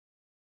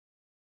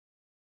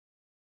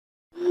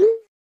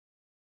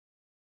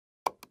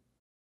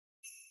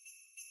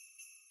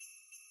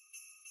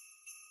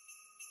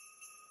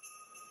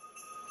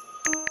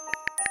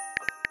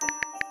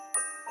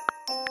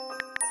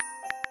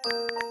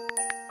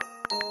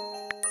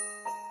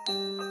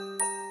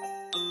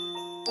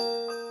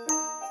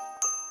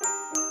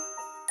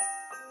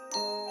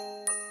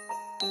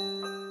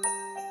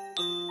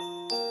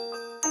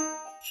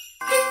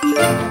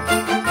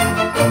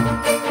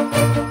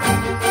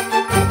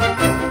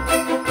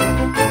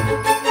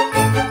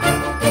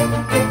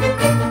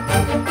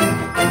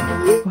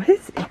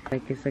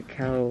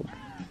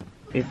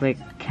It's like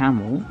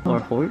camel or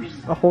horse.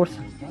 A horse,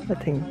 I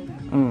think.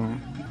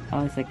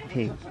 Oh, it's like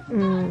pig.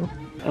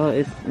 Oh,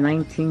 it's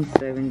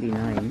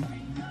 1979.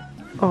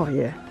 Oh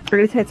yeah.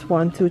 It has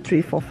 1, 2,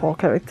 3, 4, 4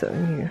 characters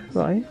in here,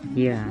 right?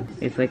 Yeah,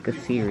 it's like a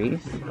series.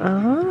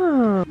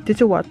 Ah, did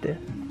you watch it?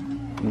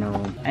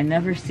 No, I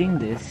never seen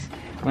this.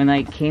 When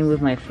I came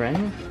with my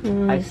friend,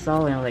 I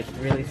saw it and like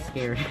really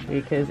scared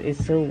because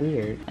it's so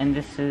weird. And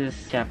this is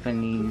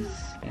Japanese.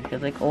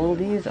 Because like all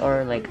these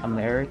are like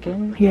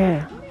American.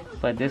 Yeah.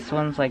 But this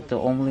one's like the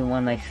only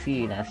one I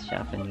see that's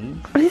Japanese.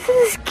 This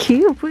is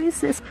cute. What is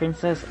this?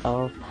 Princess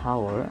of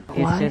Power. What?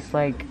 It's just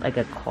like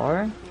a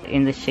car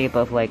in the shape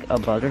of like a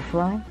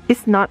butterfly.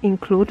 It's not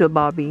included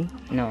Barbie.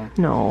 No.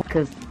 No.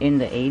 Because in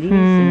the 80s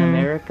in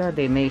America,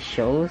 they made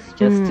shows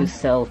just to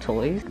sell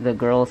toys. The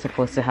girl is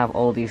supposed to have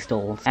all these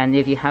dolls. And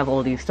if you have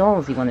all these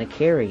dolls, you want to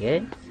carry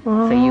it.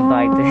 So you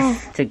buy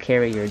this to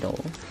carry your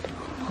dolls.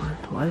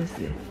 What is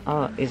it?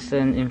 Oh, it's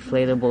an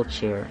inflatable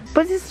chair.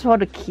 But this is for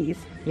the kids.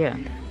 Yeah.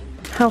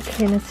 How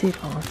can I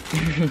sit on?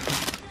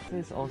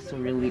 This is also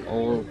really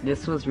old.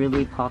 This was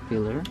really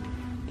popular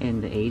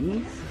in the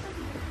 80s.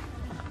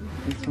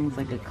 This one's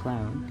like a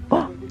clown.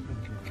 Oh!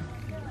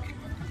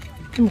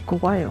 でも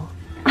怖いよ。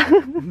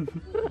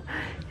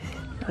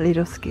A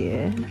little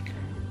scared.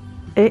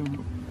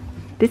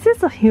 This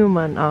is a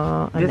human.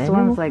 This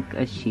animal? one's like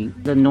a sheep.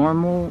 The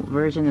normal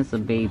version is a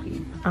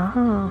baby.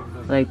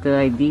 Like the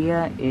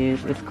idea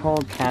is, it's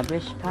called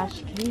Cabbage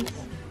Patch Kids.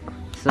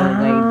 So the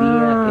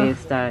idea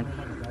is that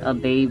a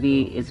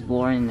baby is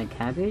born in a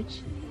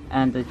cabbage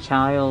and the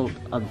child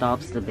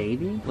adopts the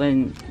baby.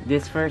 When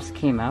this first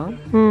came out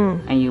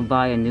and you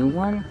buy a new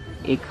one,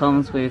 it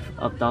comes with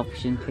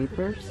adoption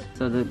papers.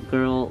 So the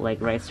girl like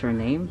writes her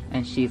name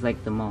and she's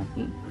like the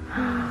mommy.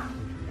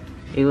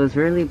 It was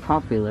really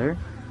popular,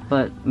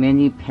 but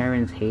many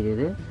parents hated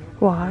it.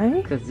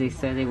 Why? Because they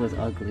said it was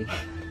ugly.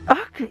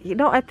 Okay, you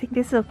know, I think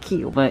this is so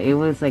cute. But it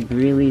was like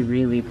really,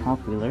 really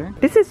popular.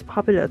 This is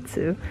popular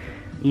too.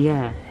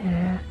 Yeah.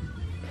 Yeah.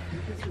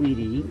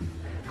 Sweetie.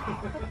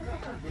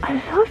 I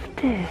love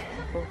this.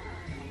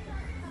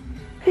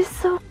 It's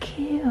so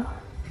cute.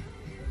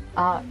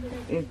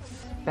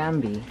 It's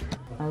Bambi.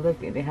 Look,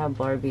 they have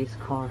Barbie's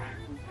car.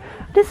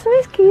 This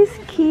whiskey is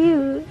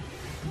cute.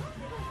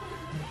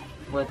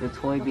 But the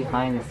toy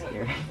behind is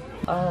scary.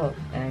 Oh,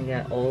 and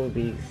yeah, all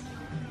these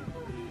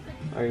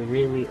are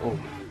really old.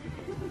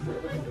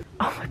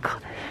 Oh my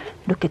god.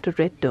 Look at the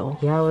red doll.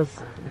 Yeah, I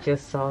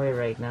just saw it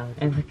right now.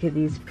 And look at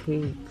these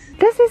pigs.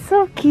 This is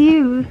so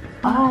cute.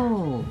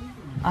 Oh,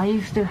 I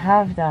used to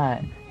have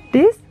that.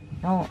 This?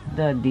 No,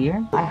 the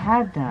deer. I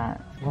had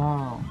that.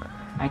 Wow.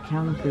 I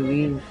can't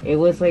believe. It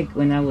was like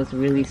when I was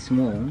really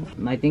small.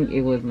 I think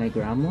it was my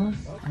grandma's.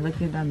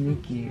 Look at that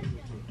Mickey.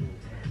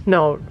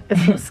 No,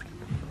 it's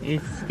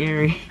It's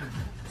scary.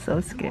 so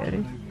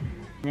scary.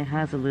 It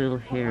has a little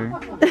hair.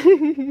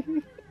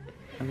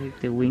 I like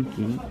the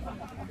winky.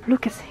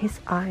 Look at his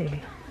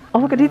eye. Oh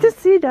my god, did you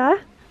see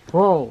that?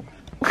 Whoa.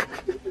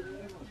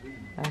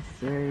 That's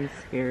very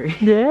scary.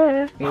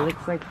 Yeah. It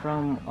looks like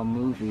from a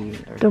movie.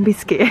 Don't be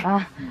scared.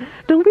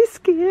 Don't be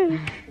scared.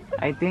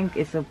 I think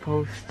it's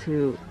supposed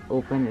to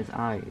open its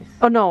eyes.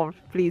 Oh no,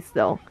 please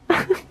don't.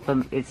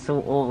 But it's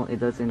so old, it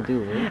doesn't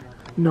do it.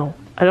 No,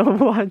 I don't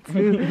want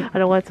to. I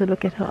don't want to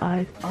look at her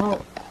eyes. Oh,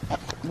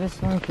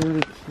 this one's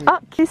really cute. Oh,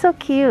 she's so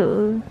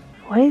cute.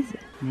 What is it?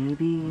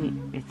 Maybe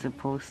it's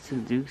supposed to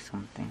do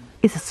something.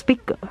 It's a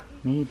speaker.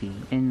 Maybe.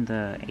 In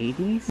the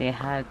 80s, they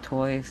had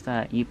toys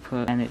that you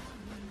put and it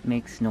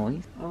makes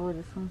noise. Oh,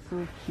 this one's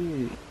so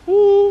cute.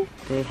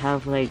 They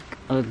have like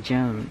a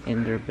gem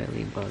in their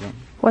belly button.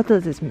 What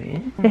does this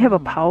mean? They have a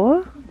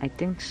power? I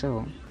think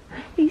so.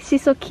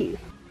 She's so cute.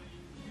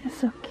 It's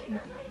so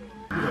cute.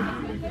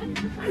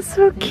 It's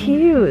so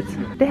cute.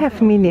 They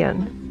have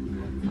minion.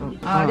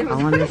 I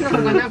want to see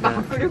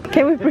that.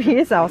 Can we bring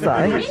this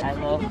outside? I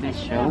love this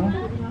show,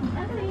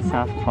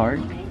 South Park.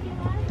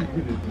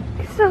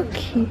 It's so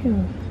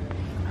cute.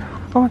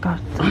 Oh my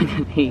god.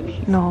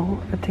 Baby.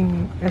 No, I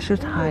think I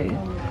should hide.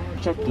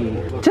 Chucky.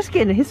 Just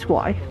get his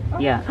wife.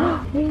 Yeah.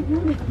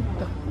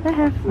 I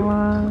have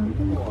one.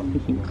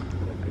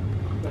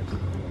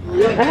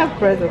 I have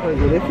present for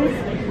you. This is.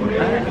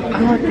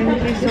 Oh,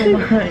 thank you so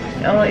much.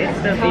 Oh,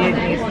 it's the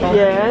Vietnamese coffee.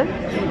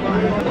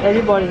 Yeah.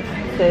 Everybody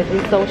says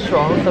it's so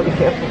strong, so be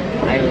careful.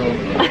 I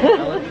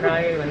will try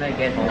it when I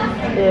get home.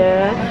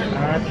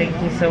 Yeah.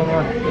 Thank you so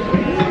much.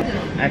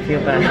 I feel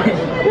bad.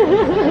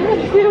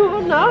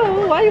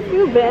 No, why you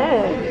feel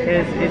bad?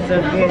 Because it's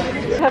a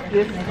gift. Have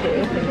this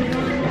too.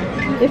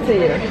 It's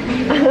here.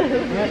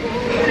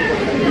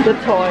 The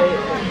toy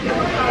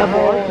I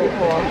bought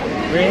before.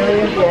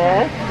 Really?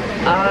 Yeah.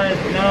 No.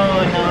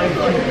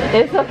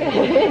 It's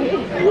okay.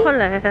 Có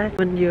là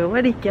mình vừa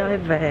mới đi chơi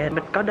về,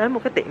 mình có đến một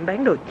cái tiệm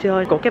bán đồ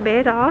chơi của cái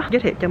bé đó giới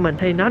thiệu cho mình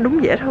thì nó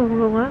đúng dễ thương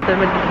luôn á. Tụi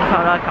mình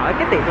rời khỏi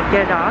cái tiệm đồ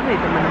chơi đó thì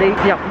tụi mình đi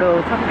dọc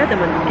đường, xong cái tụi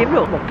mình kiếm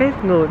được một cái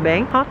người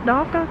bán hot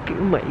dog á, kiểu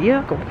Mỹ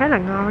á, cũng khá là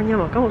ngon. Nhưng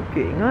mà có một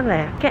chuyện đó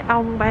là cái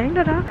ông bán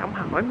đó ông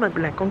hỏi mình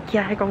là con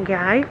trai con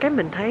gái, cái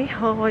mình thấy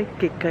hơi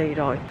kỳ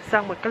rồi.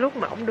 Xong rồi cái lúc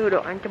mà ông đưa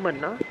đồ ăn cho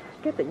mình đó,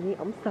 cái tự nhiên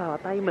ổng sờ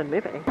tay mình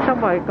mấy bạn,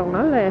 xong rồi còn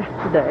nói là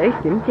để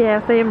kiểm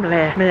tra xem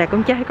là mình là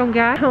con trai hay con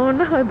gái thôi.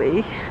 Nó hơi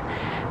bị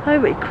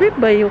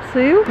creepy một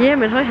xíu.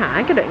 Mình hơi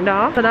hãi cái đoạn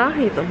đó. Sau đó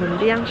thì tụi mình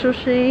đi ăn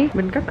sushi,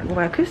 mình có tặng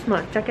quà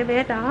Christmas cho cái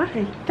bé đó,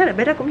 thì chắc là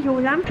bé đó cũng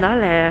vui lắm. Đó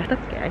là tất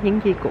cả những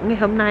gì của ngày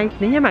hôm nay.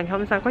 Nếu như mà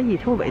hôm sau có gì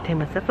thú vị thì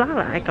mình sẽ vlog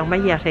lại. Còn bây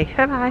giờ thì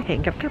bye bye,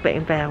 hẹn gặp các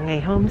bạn vào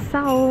ngày hôm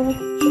sau.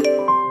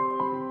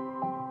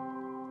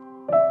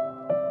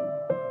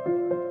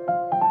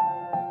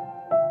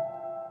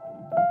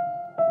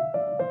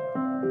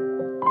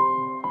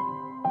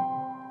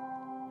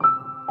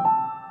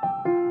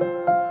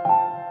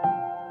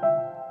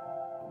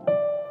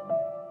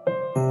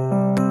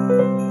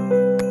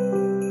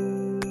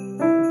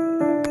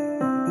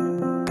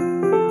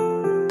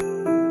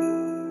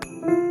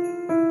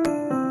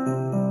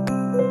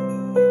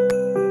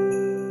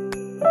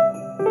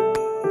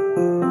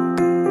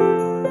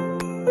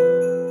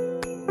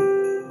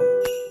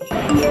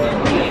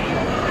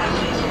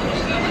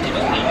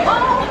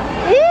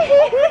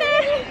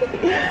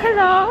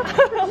 Hello.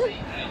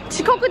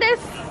 遅刻で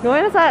す。ご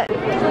めんなさい。Hi.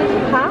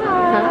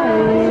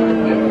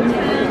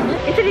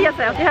 Introduce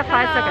yourself. You have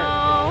 5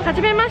 seconds. は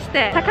じめまし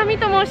て、高見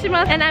と申し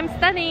ます。And I'm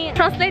studying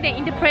translating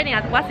interpreting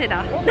at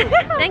Waseda.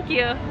 Thank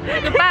you.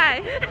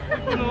 Goodbye.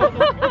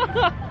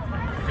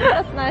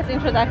 That's a nice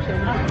introduction.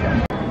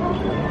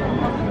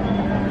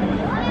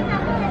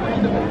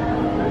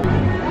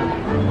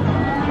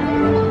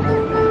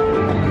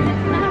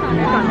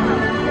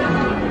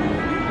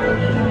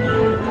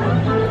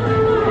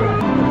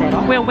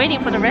 We're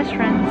waiting for the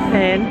restaurant,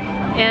 and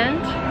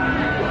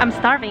I'm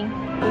starving.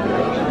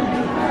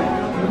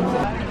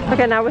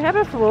 Okay, now we have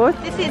a food.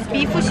 This is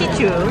beef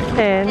stew,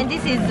 and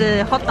this is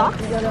hot dog.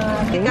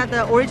 We got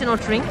the original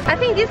drink. I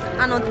think this,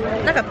 なん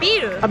かビ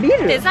ール。A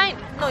beer? Design,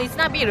 no, it's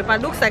not beer,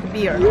 but looks like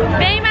beer.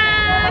 Very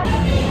much.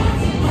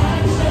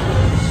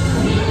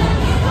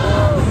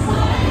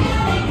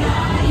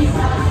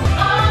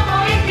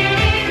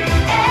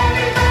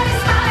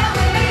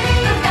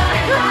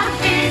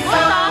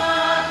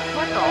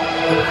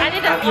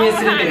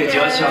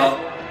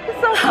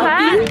 So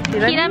fast.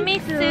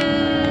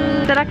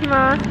 Tiramisu. いただき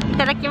ます。い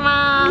ただき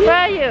ます。Where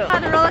are you?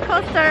 The roller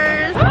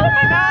coasters. Oh my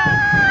god.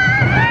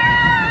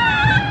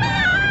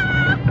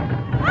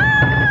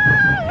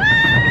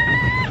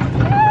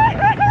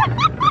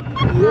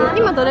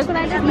 今どれく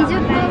らいですか？20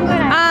分ぐらい。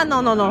あー、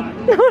no.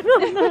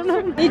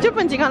 20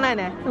分時間ない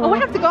ね。Oh, we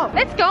have to go.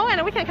 Let's go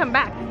and we can come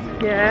back.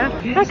 Yeah.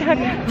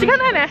 時間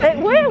ないね。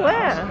Where?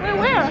 Where?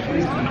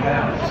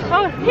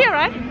 Oh, here,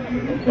 right?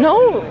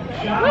 No.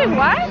 Wait,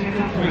 what?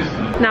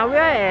 Now we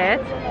are at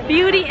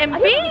Beauty and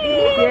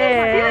Beast.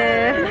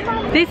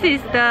 Yeah. This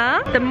is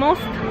the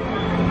most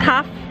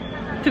tough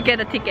to get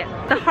a ticket.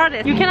 The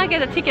hardest. You cannot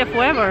get a ticket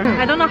forever.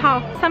 I don't know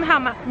how. Somehow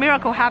a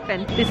miracle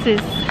happened. This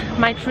is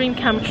my dream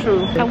come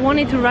true. I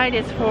wanted to ride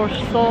this for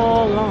so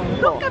long.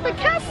 Look at the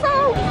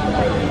castle.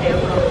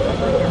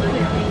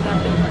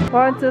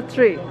 1, 2,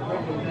 3.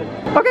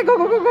 Okay, go.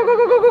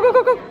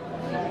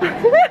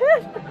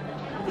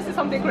 This is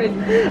something crazy.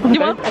 You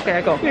want? Okay,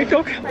 I go. You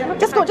go.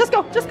 Just go.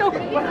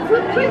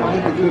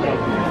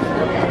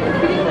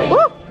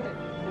 Woo!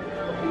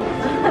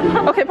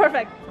 Okay,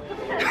 perfect.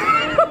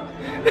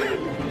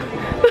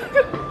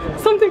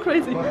 Something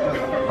crazy.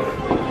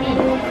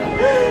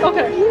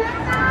 Okay.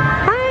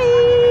 Hi.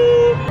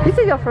 This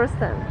is your first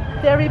time.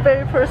 Very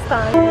first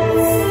time.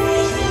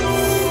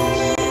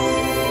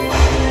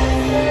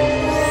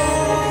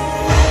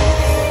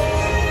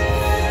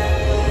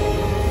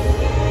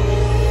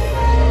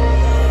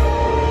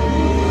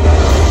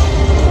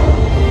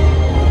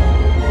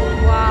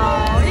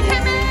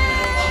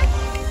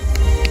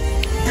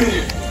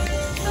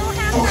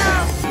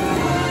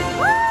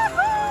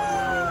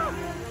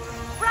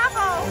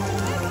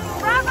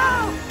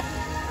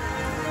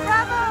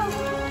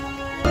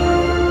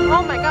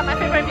 Oh my god, my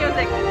favorite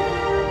music.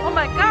 Oh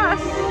my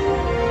gosh.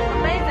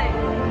 Amazing.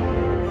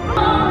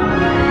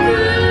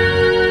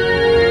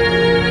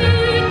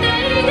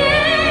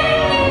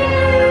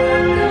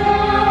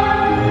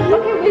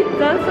 Okay, we're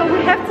done, so we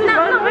have to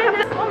run.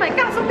 Oh my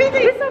god, so busy.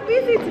 We're so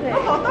busy today.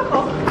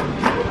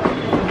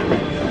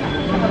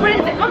 Where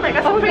is it? Oh my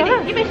god, so pretty.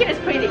 Even here is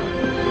pretty.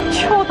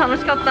 超楽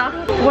しかった.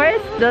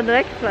 Where's the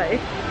next place?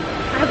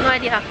 I have no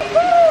idea.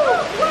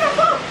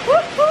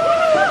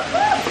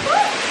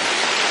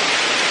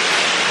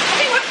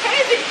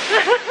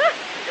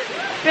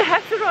 We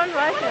have to run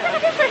right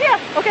here.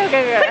 Okay.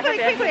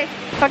 Quickly.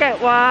 Okay,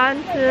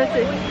 1, 2,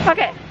 3.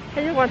 Okay,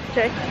 can you want to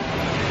check?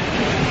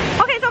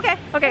 Okay, it's okay.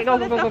 Okay, go. I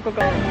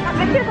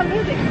hear some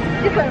music.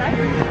 This one, right?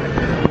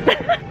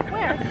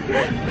 Where?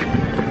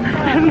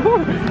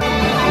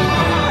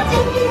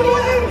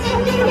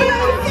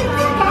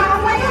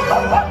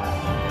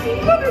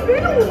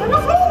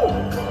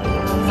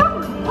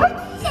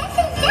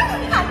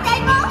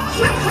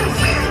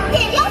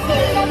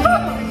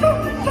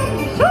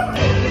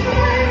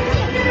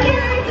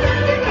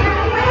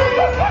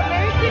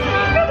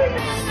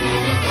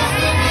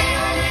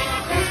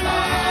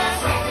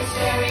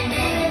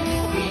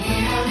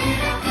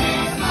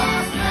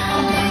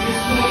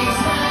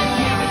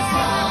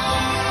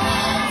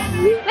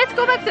 Let's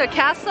go back to the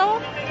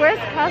castle. Where's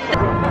the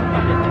castle?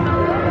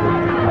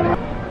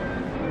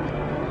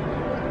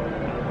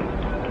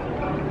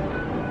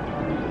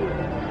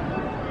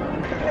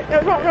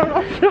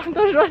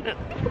 Run.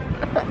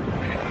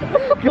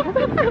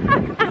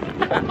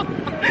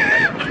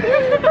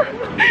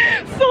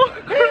 So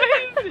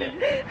crazy.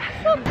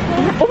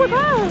 Oh my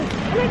god.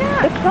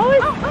 It's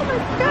always... Oh my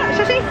god.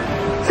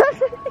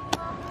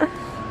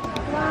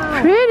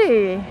 Wow.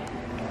 Pretty.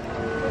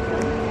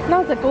 Now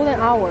it's the golden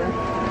hour.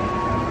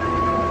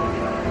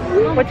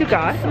 What you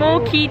got?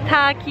 Smoky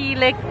turkey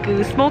leg,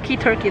 smoky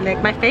turkey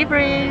leg, my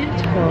favorite.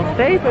 Your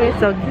favorite.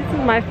 So this is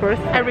my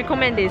first. I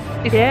recommend this.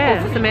 It's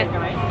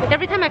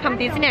every time I come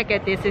to Disney, I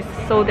get this. It's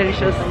so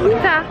delicious.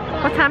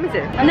 What time is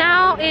it?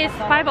 Now it's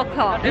 5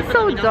 o'clock. It's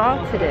so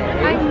dark today.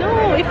 I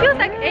know. It feels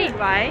like 8,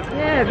 right?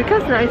 Yeah,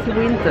 because now it's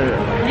winter.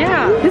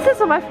 Yeah. This is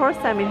my first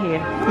time in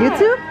here. You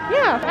too?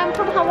 Yeah. I'm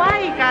from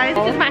Hawaii, guys.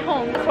 This is my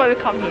home. That's why we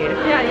come here.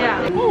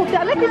 Yeah. Oh,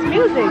 I like this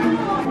music.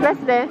 Let's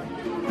dance.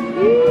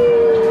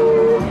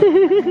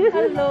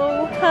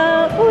 Hello,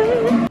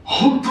 Hawaii.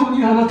 本当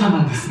にあなたな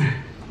んです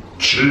ね。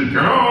違う。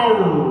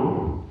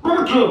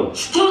僕、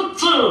スティッ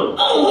チ。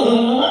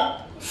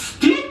ス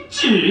ティッ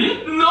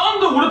チ？なん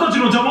で俺たち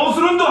の邪魔をす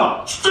るん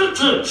だ。スティ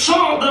ッチ、ショ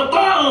ーだった。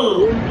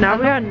Now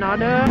we are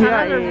another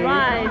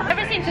ride.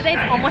 Everything today is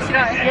almost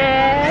right.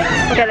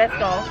 Yeah. Okay, let's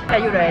go. Are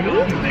you ready?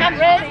 I'm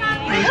ready.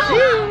 Me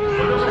too.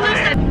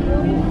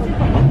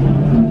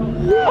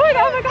 Oh my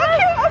god! Oh my god!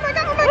 Oh my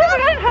god! Oh my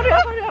god! Hurry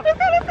up! Let's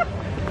go! Run!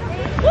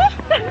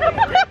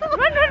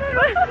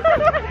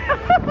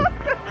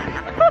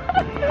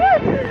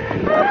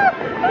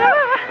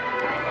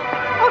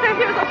 Okay,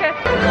 here's okay.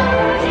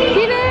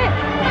 Get it!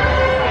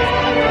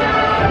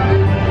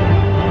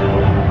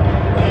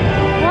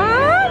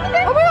 What?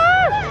 Oh my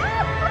gosh!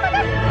 Oh my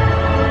god!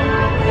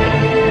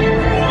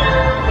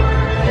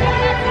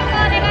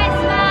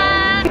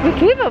 We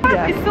give up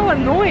there. It's so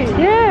annoying.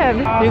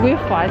 Yeah. We will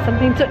find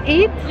something to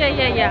eat.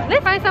 Yeah.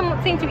 Let's find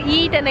something to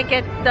eat and then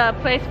get the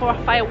place for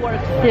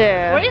fireworks.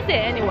 Yeah. Where is it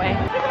anyway?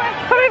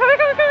 Come.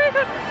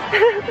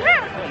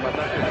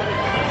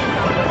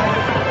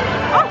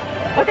 Oh.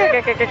 Okay.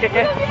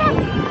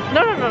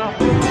 No.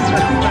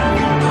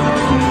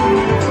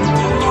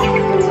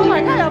 Oh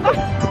my god.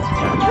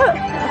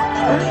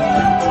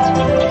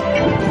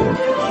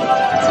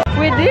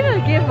 We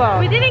didn't give up.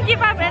 We didn't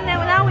give up and then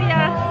now we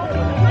are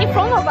in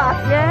front of us.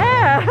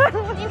 Yeah.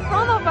 In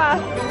front of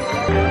us.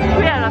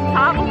 We are on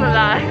top of the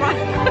line.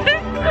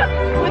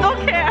 We don't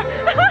care.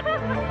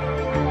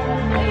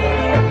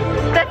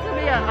 That's to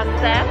be a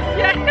step.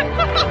 Yeah.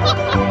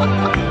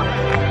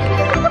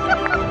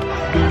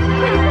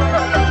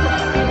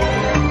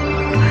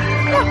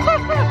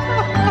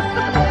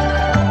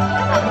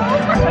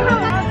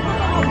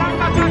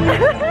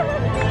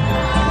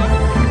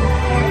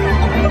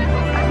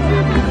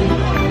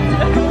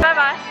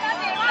 Bye-bye.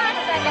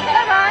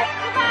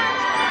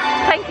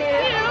 Thank you.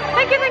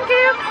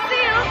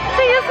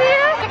 See you.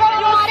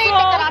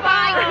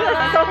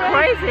 So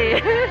crazy.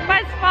 But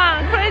it's fun.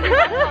 Crazy.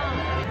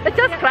 Let's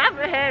just clap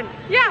your hand.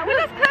 Yeah, we're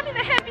just clapping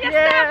the hand.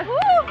 Yeah.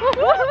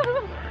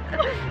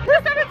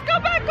 Let's go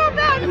back.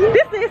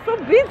 Disney is so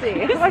busy.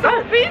 It's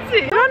so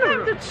busy. No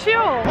time to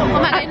chill. Oh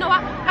my god, you know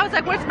what? I was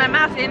like, where's my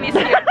mask? And it's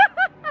here.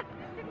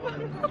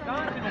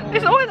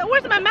 It's always,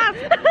 where's my mask?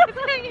 It's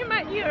hanging in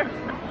my ear.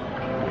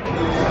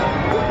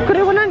 こ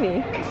れは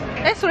何?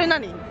 それ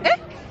何?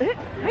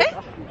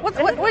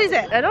 What is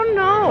it? I don't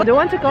know. Do you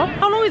want to go?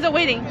 How long is it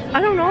waiting?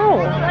 I don't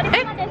know.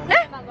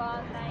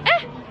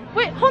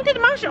 Wait, haunted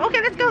mansion.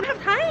 Okay, let's go. We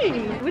have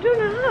time. We do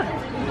not.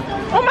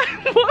 Oh my,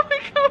 why we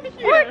come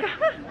here?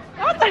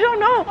 Oh my god. I don't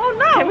know. Oh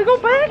no. Can we go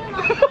back?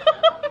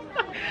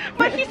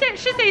 But she said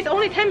it's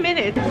only 10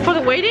 minutes for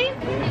the waiting.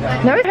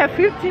 Now we have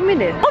 15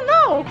 minutes. Oh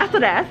no. After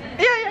that?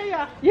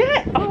 Yeah.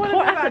 Yeah, of course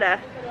after that.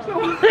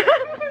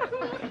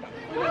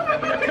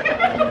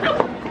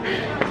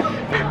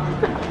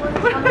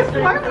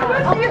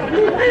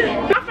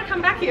 After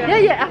come back here.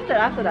 Yeah,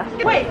 after that.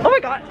 Wait. Oh my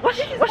god. What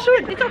should we?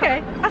 It's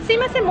okay. すい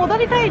ません、戻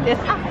りたいで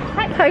す。は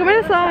い、ごめ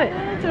んなさい。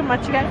ちょっと間違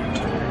え。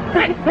ご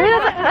めんな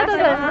さい。ありがとう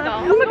ございま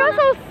す。Oh my god,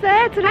 so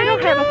sad. Today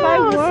don't have a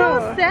firework. So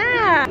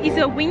sad. Is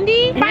it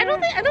windy? But I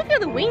don't feel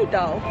the wind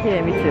though.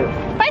 Yeah, me too.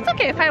 But it's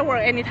okay,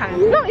 firework anytime.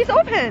 No, it's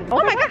open.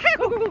 Oh my god,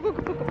 go.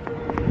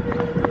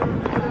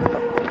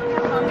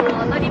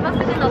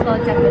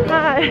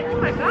 Hi. Oh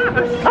my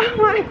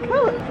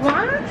god.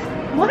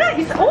 What?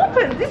 It's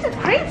open. This is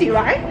crazy,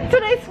 right?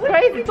 Today's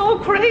crazy. So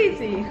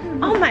crazy.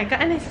 Oh my god,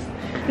 and it's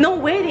No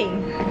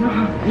waiting.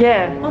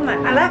 Yeah. Oh my,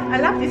 I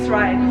love this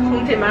ride.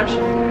 Haunted Mansion.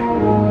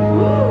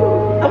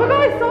 Oh my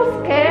god, it's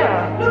so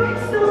scary. Look,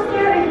 it's so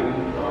scary.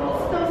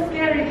 So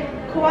scary.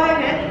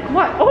 Quiet.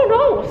 What? Oh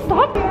no,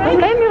 stop.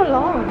 Don't leave me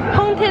alone.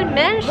 Haunted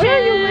Mansion.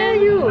 Where are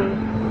you?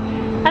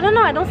 I don't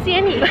know, I don't see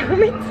any.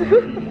 Me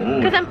too.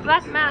 Because I'm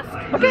black mask.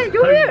 Okay,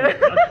 you're here.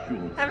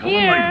 I'm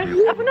here.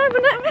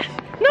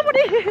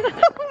 Nobody.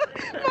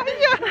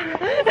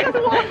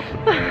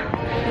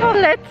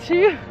 Let's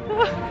you.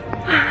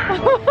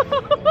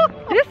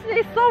 This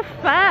is so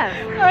fast.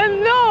 I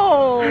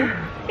know.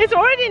 It's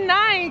already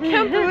 9.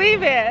 Can't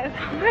believe it.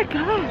 Oh my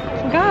god.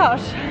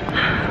 Gosh.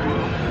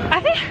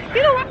 I think,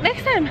 you know what?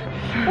 Next time,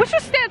 we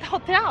should stay at the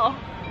hotel.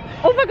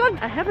 Oh my god.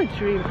 I have a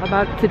dream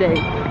about today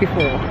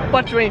before.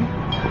 What dream?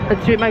 A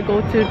dream I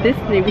go to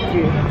Disney with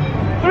you.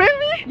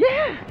 Really?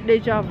 Yeah.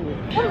 Deja vu.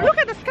 Oh, look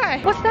at the sky.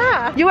 What's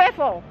that?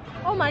 UFO.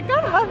 Oh my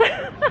god.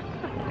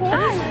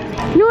 Why?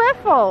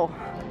 UFO.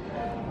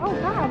 Oh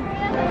god.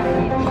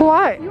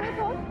 Why?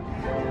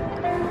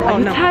 Oh, Are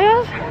you no.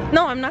 tired?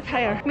 No, I'm not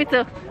tired. Me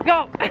too.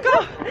 Go.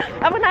 Go.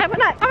 Overnight.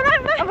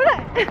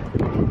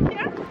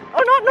 Here?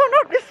 Oh no,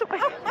 this way.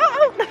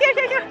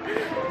 Here.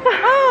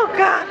 Oh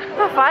god.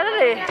 Oh,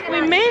 finally.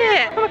 We made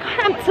it. Oh my god,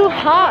 I'm too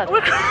hot.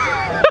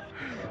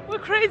 We're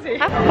crazy.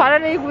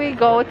 Finally, we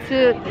go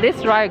to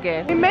this ride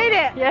again. We made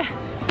it. Yeah.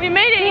 We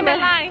made it in the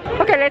line.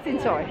 Okay, let's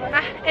enjoy.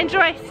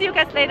 Enjoy. See you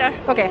guys later.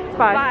 Okay,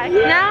 bye. Bye.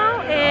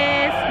 Now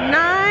it's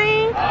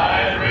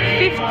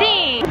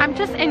 9:15. I'm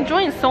just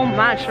enjoying so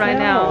much right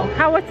now.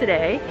 How was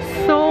today?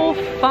 So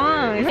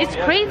fun. It's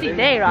crazy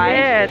day, right?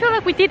 Yeah. I feel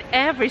like we did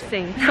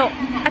everything. So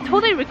I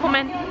totally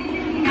recommend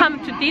come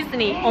to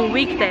Disney on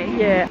weekday.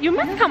 Yeah. You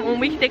must come on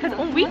weekday because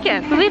on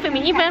weekend, believe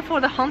me, even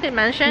for the Haunted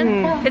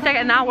Mansion, it's like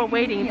an hour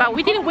waiting. But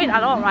we didn't wait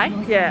at all, right?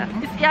 Yeah.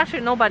 It's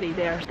actually nobody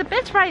there. The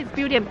best ride is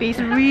Beauty and Beast.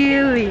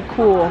 Really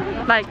cool.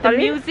 Like the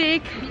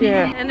music,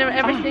 yeah, and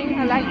everything.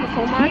 I liked it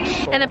so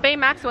much. And the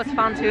Baymax was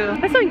fun too.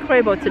 It's so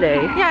incredible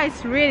today. Yeah,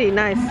 it's really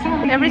nice.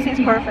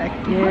 Everything's perfect.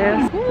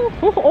 Yes.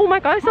 Oh my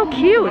god, it's so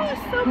cute. Oh,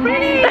 it's so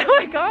pretty. Oh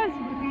my gosh.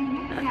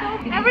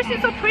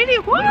 Everything's so pretty.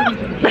 Whoa.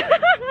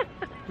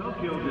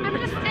 I'm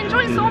just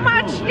enjoying so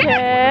much.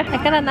 Yeah. I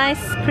got a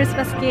nice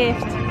Christmas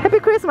gift. Happy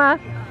Christmas.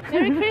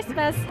 Merry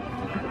Christmas.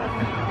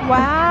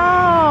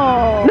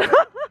 Wow.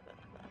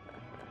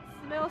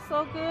 Smells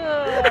so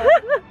good.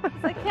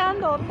 It's a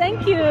candle.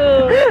 Thank you.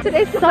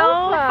 Today's so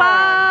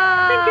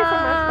fun. Thank you so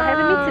much for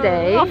having me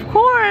today. Of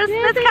course.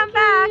 Yeah, let's come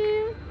back.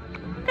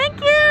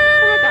 Thank you. Oh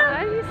my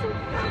god.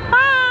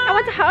 Bye. I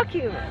want to hug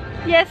you.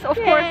 Yes, of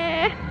course.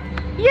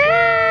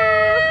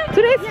 Yeah.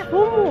 Today's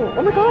full moon.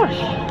 Oh my gosh.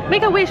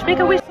 Make a wish. Make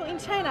a wish. So in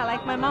China,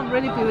 like my mom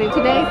really believes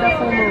today is the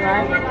full moon,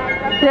 right?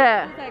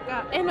 Yeah. It's like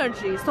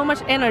energy, so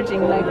much energy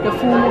in like the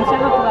full moon. So I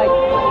have to like,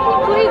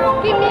 please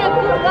give me a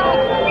good luck.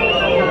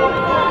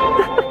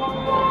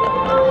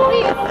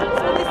 Please.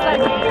 So it's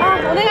like,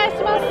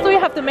 onegaishimasu. So you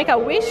have to make a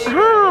wish.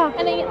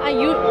 And then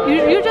you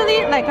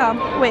usually like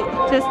wait,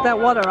 just the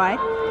water, right?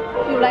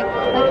 You like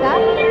that.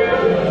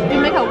 You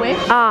make a wish.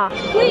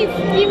 Please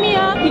give me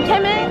a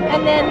ikemen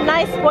and then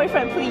nice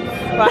boyfriend, please.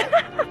 Right?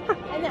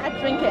 And then I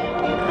drink it.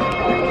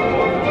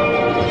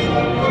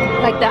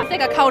 Like that. It's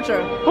like a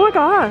culture. Oh my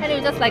god. And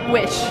you just like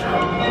wish.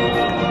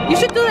 You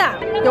should do that.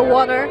 Your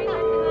water.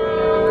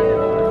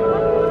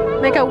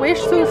 Make a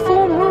wish to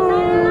full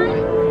moon.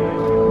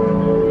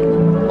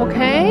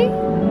 Okay?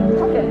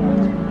 Okay.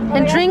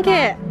 And drink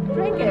it.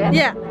 Drink it?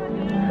 Yeah.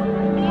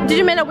 Did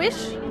you make a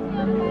wish?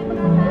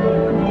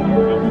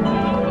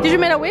 Did you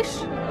make a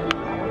wish?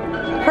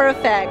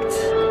 Perfect.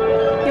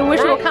 Your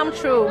wish will come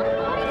true.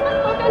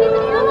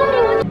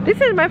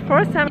 This is my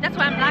first time. That's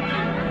why I'm lucky.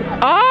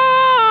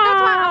 Oh!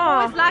 That's why I'm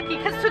always lucky.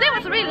 Because today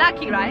was really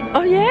lucky, right?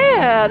 Oh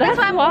yeah, that's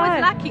why I'm why.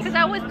 always lucky. Because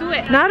I always do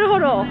it.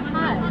 Naruhodo.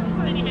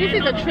 This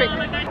is the trick.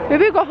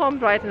 Maybe go home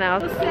right now.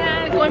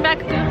 Going back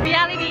to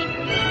reality.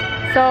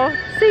 So,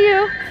 see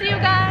you. See you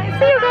guys.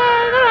 See you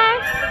guys. Bye bye.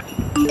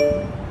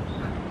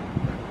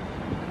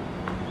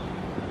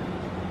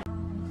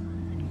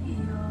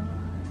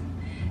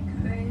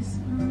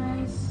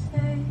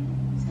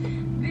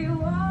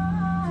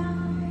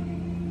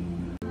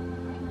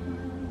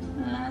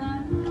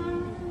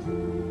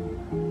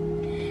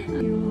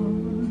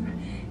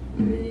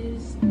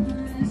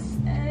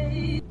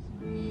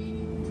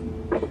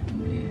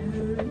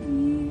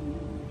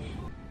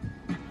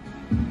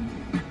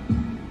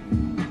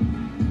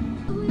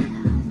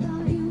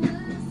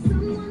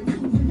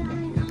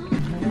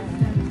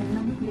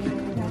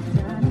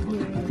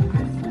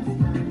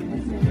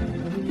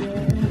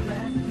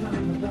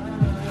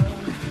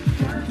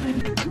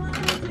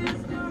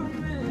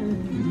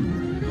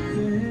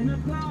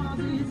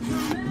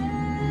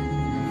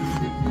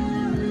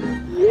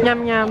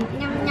 Nhâm nhâm.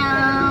 Nhâm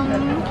nhâm.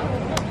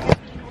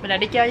 Mình lại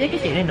đi chơi với cái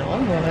chị này nữa,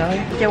 trời ơi,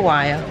 chơi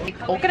hoài à.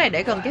 Ủa cái này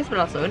để gần cái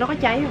lò sưởi nó có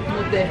cháy không?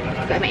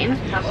 Cởi mẹ nó.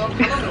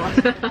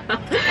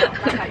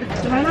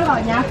 Nói nó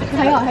rồi nha.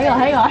 Thấy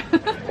rồi.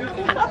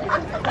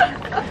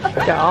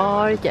 Trời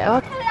ơi, trẻ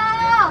quá.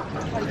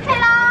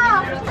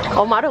 Hello.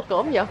 Ủa mở được cửa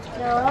không vậy?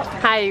 Được.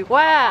 Hay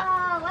quá.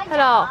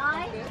 Hello.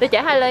 Đi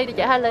chở 2 ly, đi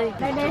chở 2 ly.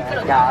 Đây đi.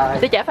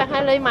 Đi chở Phan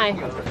 2 ly mày.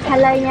 2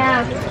 ly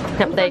nha.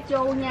 Nhập tiền.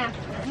 Chu nha.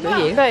 Biểu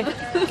diễn đi.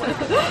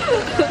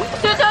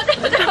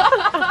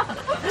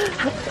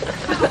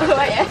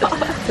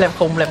 Làm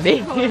khùng làm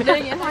điên.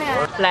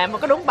 Làm mà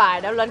có đúng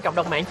bài đã lên cộng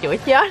đồng mạng chửi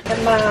chết.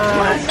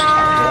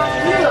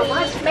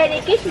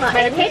 Merry Christmas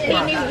and Happy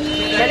New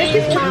Year. Merry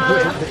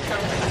Christmas.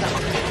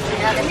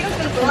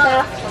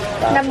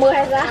 50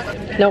 hay sao?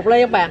 Một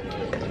ly không bà?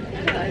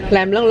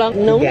 Làm lân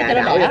lân nướng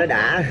cho nó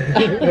đã.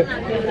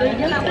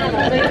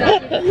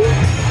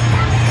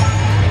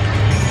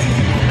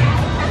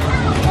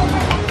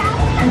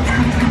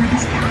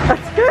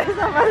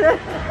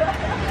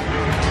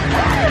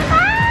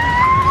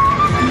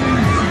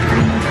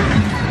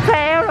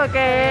 Fail rồi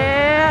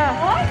kìa.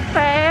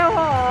 Fail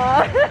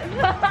rồi.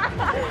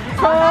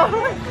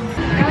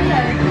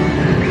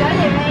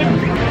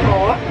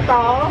 Ủa,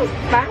 to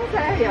bán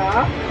xe vậy?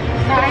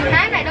 Rồi,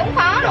 cái này đúng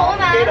khó đúng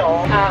mà.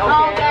 À,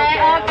 ok.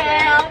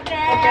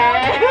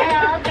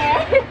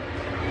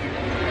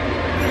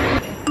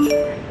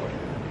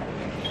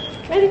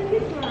 Merry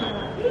Christmas.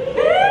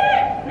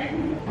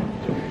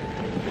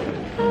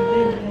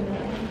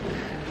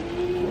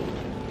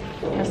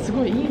 す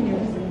ごいいい匂い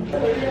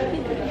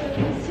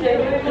する。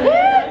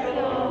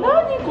何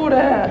こ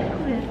れ？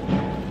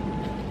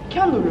キ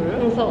ャンド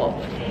ル？そう。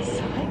最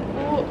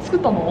高。作っ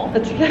たの？違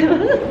いま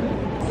す。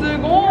す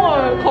ご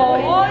い可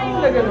愛い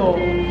んだけど。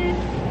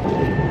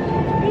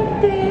見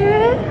て。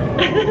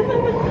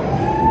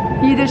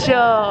いいでしょう。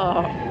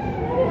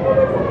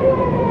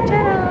じゃ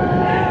ら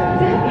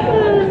ー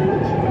ん。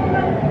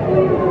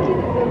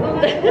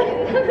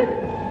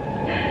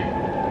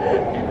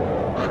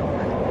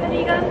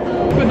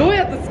これどう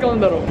やって使う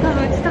んだろう。多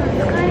分使え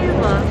る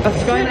わ。あ、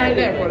使えない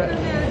ねこれ。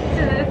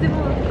でも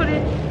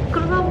こ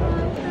のまま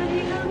あり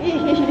がとう。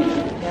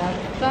や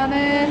った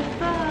ね。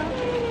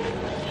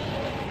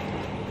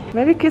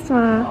Merry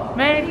Christmas.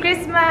 Merry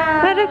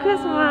Christmas. Merry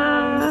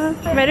Christmas.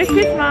 Merry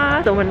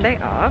Christmas. Tụi mình đang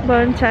ở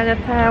bên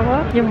Chinatown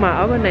á, nhưng mà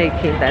ở bên này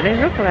hiện tại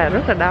đang rất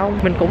là đông.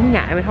 Mình cũng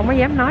ngại, mình không có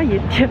dám nói gì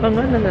hết trơn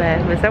á, nên là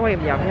mình sẽ quay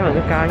vòng cho mọi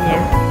người coi nha.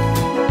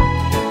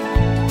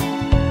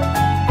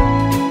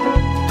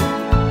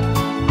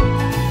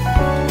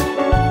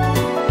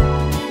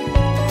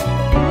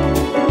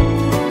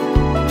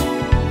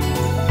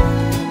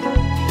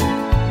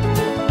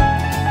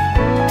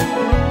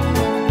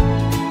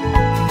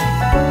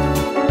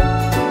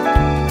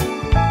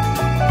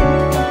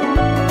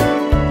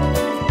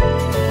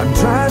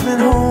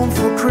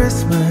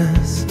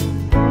 Christmas.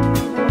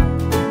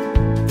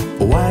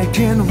 Oh, I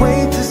can't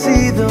wait to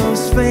see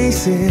those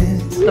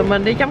faces. Tụi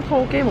mình đi trong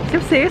khu kia một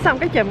chút xíu xong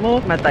cái trời mưa.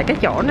 Mà tại cái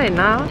chỗ này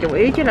nó chủ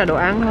yếu chỉ là đồ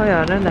ăn thôi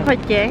à, nên là hơi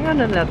chán á,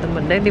 nên là tụi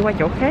mình đang đi qua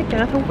chỗ khác cho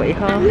nó thú vị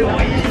hơn.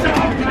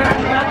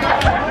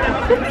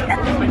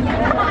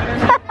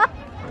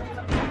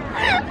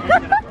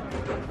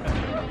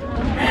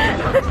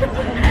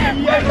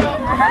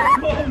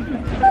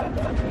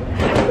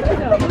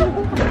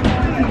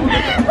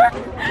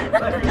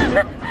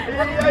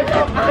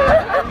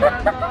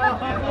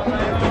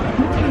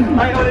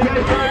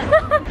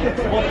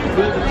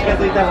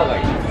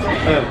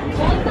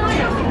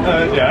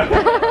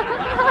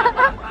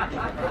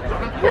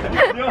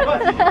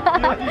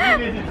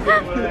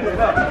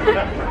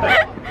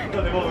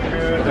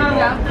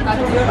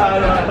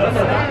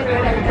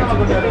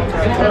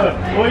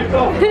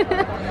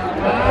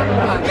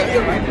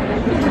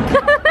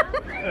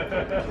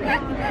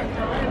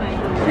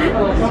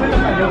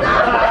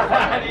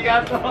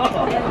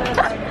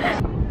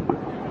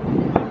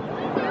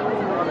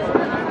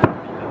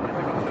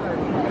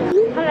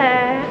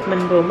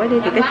 Mình vừa mới đi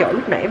từ cái chỗ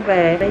lúc nãy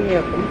về. Bây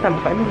giờ cũng tầm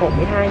khoảng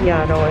 11-12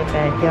 giờ rồi.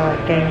 Và trời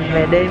càng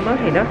về đêm á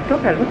thì nó rất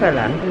là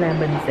lạnh. Là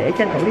mình sẽ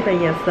tranh thủ đi về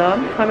nhà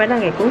sớm. Hôm nay là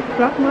ngày cuối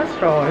Vlogmas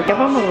rồi. Cảm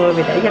ơn mọi người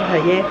vì đã dành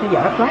thời gian theo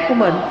dõi vlog của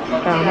mình.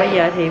 Còn bây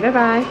giờ thì bye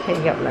bye.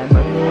 Hẹn gặp lại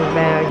mọi người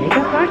vào những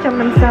các vlog trong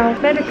năm sau.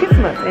 Merry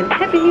Christmas and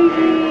Happy New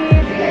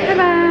Year. Bye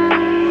bye.